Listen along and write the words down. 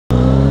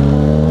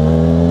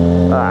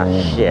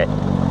Shit.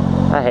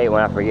 I hate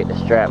when I forget to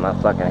strap my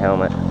fucking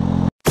helmet.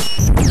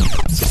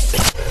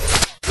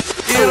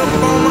 Get up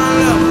on my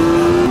level.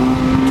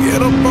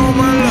 Get up on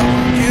my level.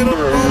 Get up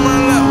on my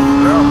level.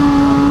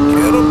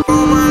 Get up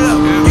on my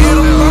level. Get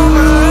up on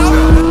my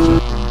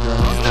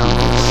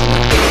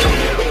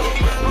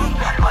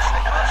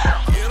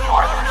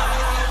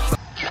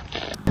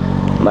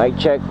level. Mic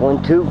check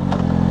 1 2. I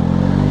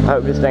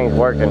hope this thing's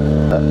working.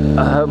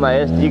 I hope my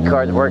SD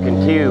card's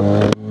working too.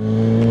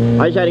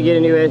 I tried to get a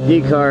new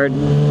SD card.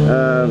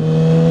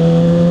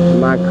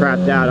 Mine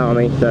crapped out on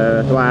me, so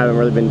that's why I haven't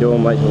really been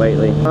doing much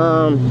lately.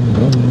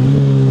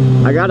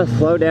 I gotta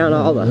slow down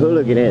all the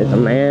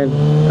hooliganism, man.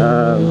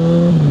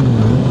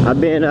 I've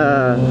been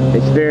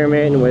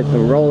experimenting with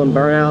some rolling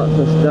burnouts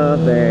and stuff,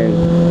 and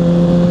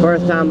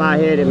first time I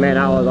hit it, man,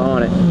 I was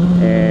on it.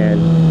 And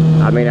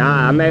I mean,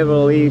 I'm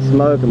able to leave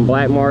smoke and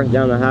black marks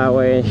down the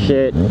highway and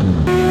shit.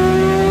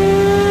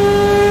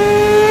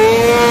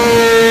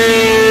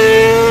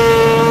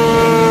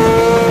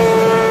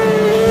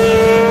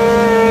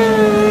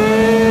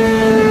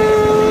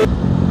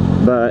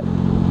 But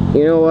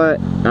you know what?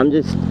 I'm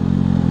just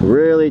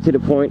really to the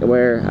point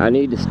where I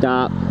need to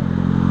stop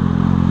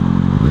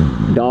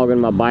dogging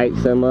my bike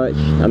so much.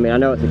 I mean, I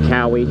know it's a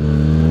Kawi,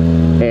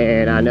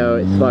 and I know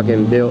it's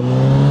fucking built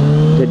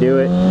to do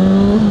it,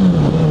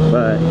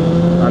 but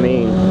I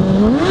mean,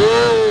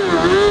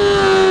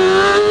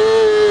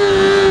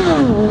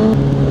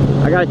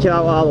 I gotta chill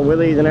out with all the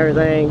wheelies and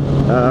everything.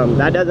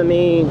 That doesn't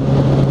mean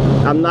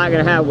I'm not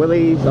gonna have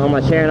wheelies on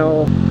my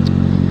channel.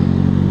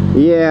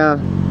 Yeah,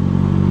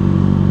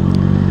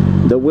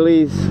 the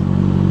wheelies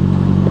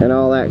and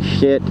all that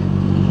shit,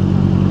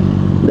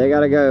 they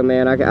gotta go,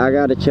 man. I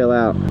gotta chill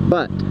out.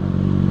 But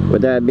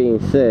with that being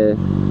said,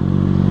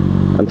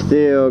 I'm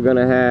still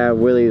gonna have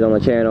wheelies on my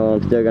channel.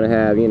 I'm still gonna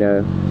have, you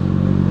know,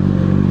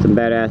 some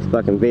badass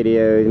fucking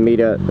videos, meet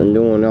up and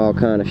doing all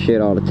kind of shit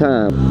all the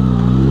time.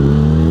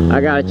 I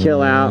gotta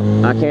chill out.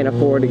 I can't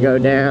afford to go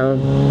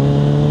down.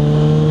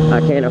 I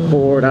can't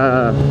afford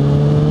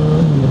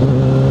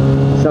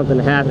something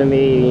to happen to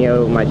me, you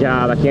know, my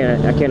job. I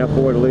can't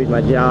afford to lose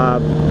my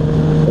job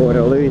or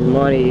to lose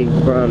money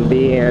from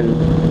being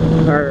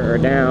hurt or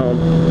down.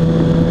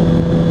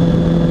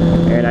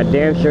 And I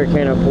damn sure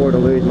can't afford to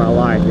lose my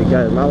life,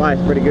 because my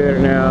life's pretty good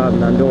now.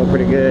 I'm doing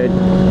pretty good.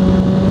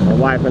 My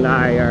wife and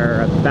I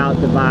are about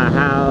to buy a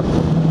house.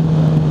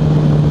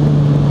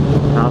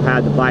 I'll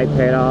have the bike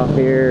paid off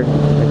here in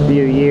a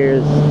few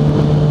years.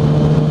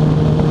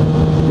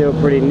 Still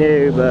pretty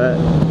new, but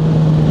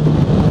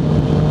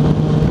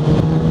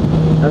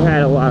I've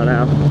had it a while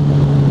now.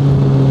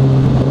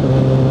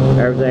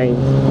 Everything's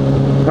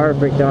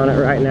perfect on it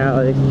right now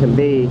as it can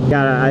be.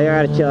 I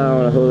gotta chill out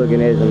on the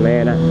hooliganism,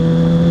 man.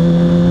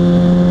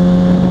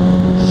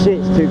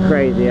 Shit's too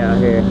crazy out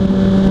here.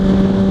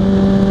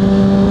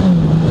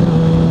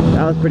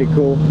 That was pretty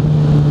cool.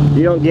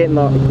 You don't get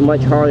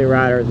much Harley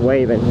riders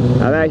waving.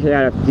 I've actually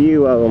had a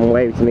few of them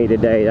wave to me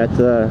today. That's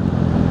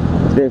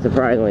it's been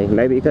surprisingly.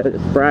 Maybe because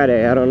it's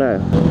Friday, I don't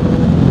know.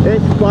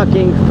 It's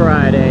fucking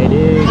Friday,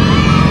 dude.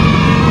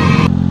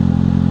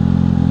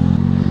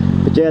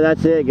 But yeah,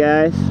 that's it,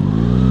 guys.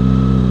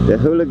 The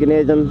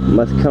hooliganism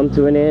must come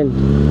to an end.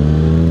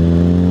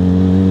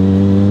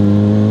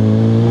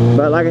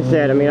 But like I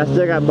said, I mean, I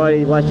still got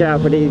buddies. Watch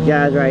out for these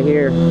guys right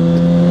here,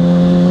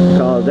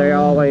 because they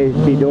always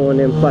be doing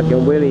them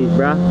fucking wheelies,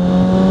 bruh.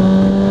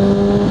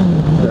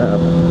 So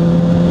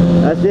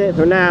that's it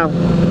for now.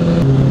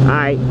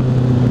 Alright.